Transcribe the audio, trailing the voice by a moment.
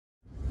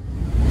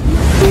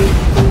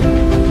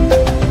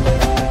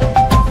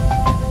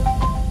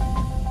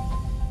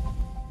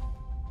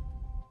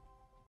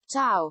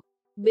Ciao!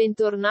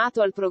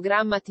 Bentornato al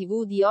programma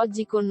TV di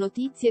oggi con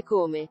notizie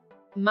come: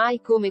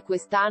 mai come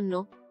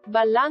quest'anno?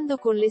 Ballando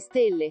con le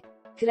stelle.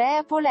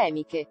 Crea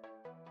polemiche.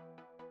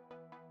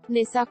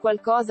 Ne sa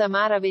qualcosa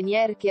Mara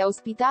Venier che ha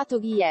ospitato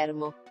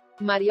Guillermo.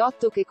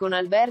 Mariotto che con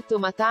Alberto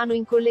Matano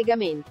in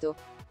collegamento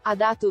ha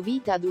dato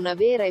vita ad una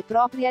vera e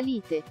propria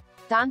lite,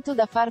 tanto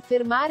da far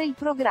fermare il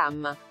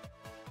programma.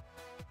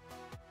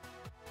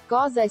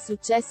 Cosa è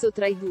successo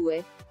tra i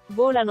due?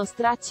 Volano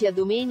stracci a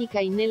Domenica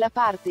In nella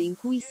parte in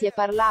cui si è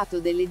parlato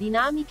delle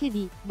dinamiche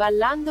di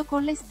Ballando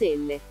con le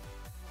stelle.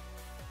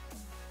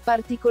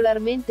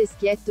 Particolarmente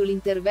schietto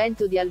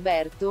l'intervento di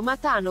Alberto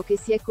Matano che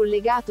si è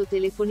collegato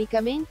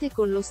telefonicamente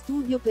con lo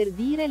studio per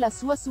dire la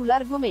sua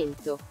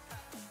sull'argomento.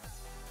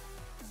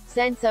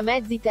 Senza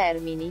mezzi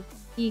termini,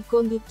 il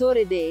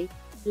conduttore de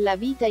La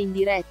Vita in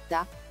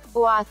diretta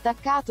ha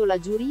attaccato la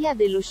giuria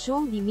dello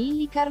show di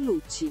Milly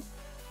Carlucci.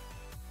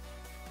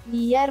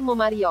 Guillermo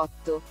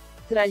Mariotto,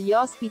 tra gli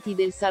ospiti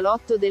del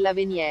salotto della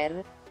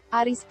Venier, ha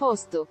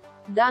risposto,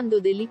 dando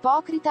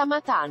dell'ipocrita a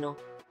Matano.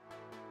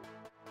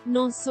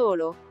 Non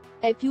solo,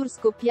 è pur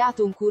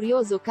scoppiato un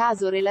curioso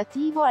caso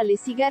relativo alle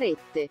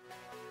sigarette.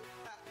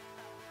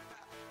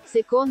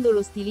 Secondo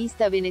lo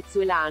stilista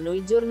venezuelano,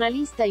 il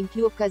giornalista in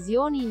più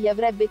occasioni gli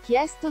avrebbe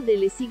chiesto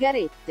delle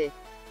sigarette.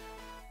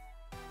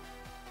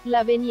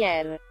 La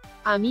Venier,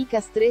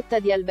 amica stretta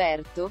di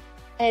Alberto,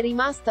 è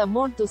rimasta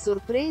molto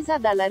sorpresa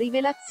dalla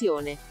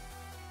rivelazione.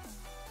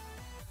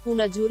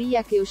 Una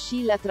giuria che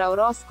oscilla tra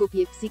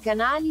oroscopi e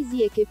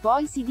psicanalisi e che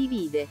poi si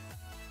divide.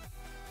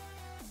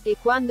 E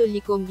quando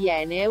gli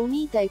conviene è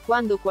unita e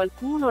quando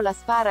qualcuno la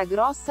spara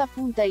grossa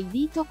punta il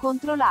dito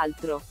contro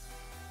l'altro.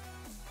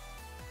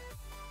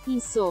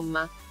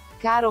 Insomma,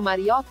 caro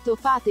Mariotto,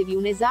 fatevi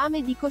un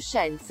esame di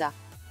coscienza.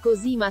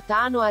 Così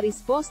Matano ha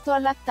risposto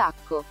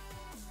all'attacco.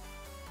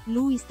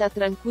 Lui sta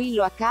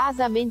tranquillo a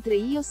casa mentre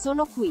io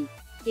sono qui.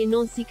 E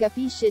non si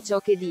capisce ciò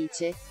che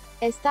dice.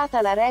 È stata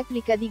la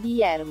replica di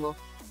Guillermo,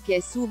 che è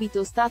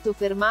subito stato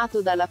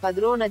fermato dalla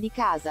padrona di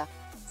casa.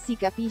 Si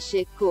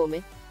capisce,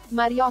 come?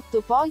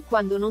 Mariotto poi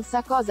quando non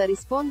sa cosa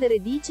rispondere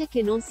dice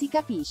che non si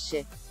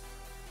capisce.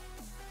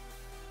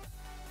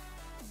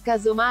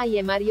 Casomai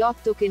è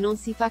Mariotto che non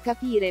si fa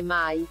capire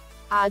mai,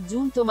 ha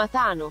aggiunto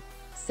Matano,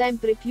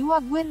 sempre più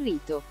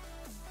agguerrito.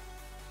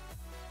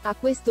 A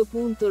questo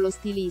punto lo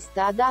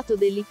stilista ha dato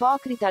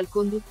dell'ipocrita al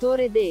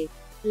conduttore de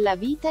La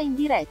Vita in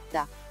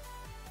diretta.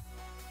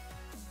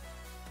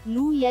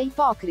 Lui è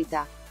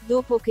ipocrita.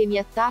 Dopo che mi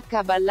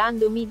attacca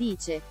Ballando mi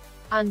dice: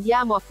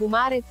 andiamo a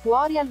fumare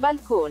fuori al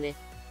balcone.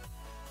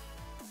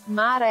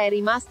 Mara è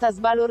rimasta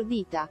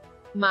sbalordita.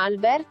 Ma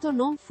Alberto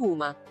non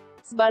fuma.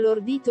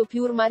 Sbalordito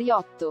pur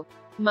Mariotto.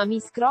 Ma mi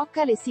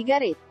scrocca le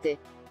sigarette.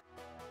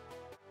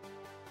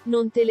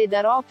 Non te le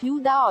darò più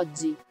da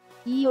oggi.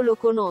 Io lo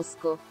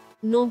conosco.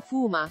 Non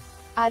fuma.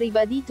 Ha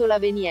ribadito la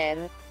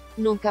Venier,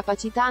 non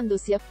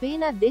capacitandosi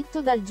appena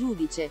detto dal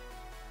giudice.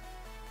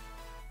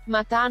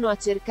 Matano ha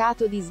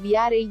cercato di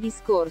sviare il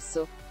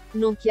discorso,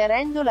 non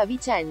chiarendo la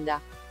vicenda.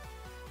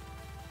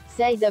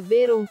 Sei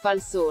davvero un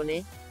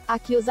falsone? Ha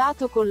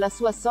chiosato con la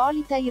sua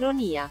solita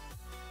ironia.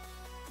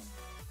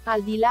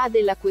 Al di là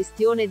della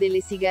questione delle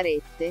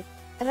sigarette,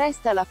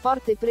 resta la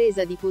forte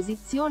presa di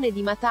posizione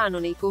di Matano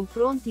nei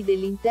confronti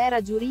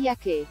dell'intera giuria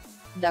che,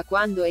 da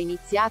quando è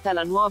iniziata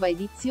la nuova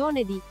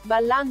edizione di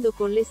Ballando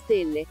con le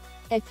stelle,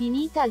 è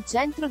finita al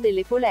centro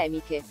delle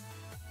polemiche.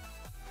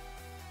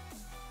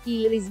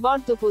 Il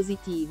risvolto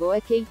positivo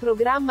è che il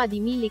programma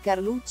di Milly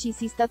Carlucci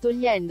si sta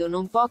togliendo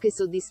non poche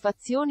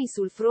soddisfazioni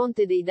sul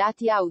fronte dei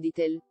dati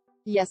Auditel.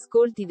 Gli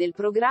ascolti del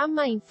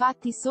programma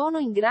infatti sono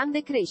in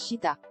grande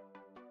crescita.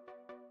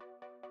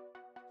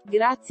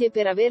 Grazie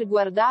per aver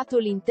guardato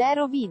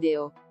l'intero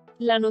video.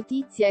 La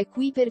notizia è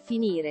qui per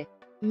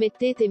finire.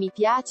 Mettete mi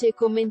piace e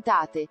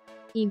commentate.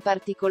 In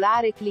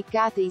particolare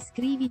cliccate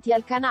iscriviti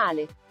al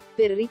canale,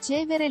 per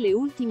ricevere le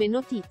ultime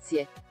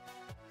notizie.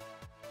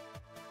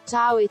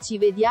 Ciao e ci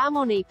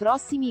vediamo nei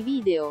prossimi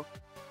video.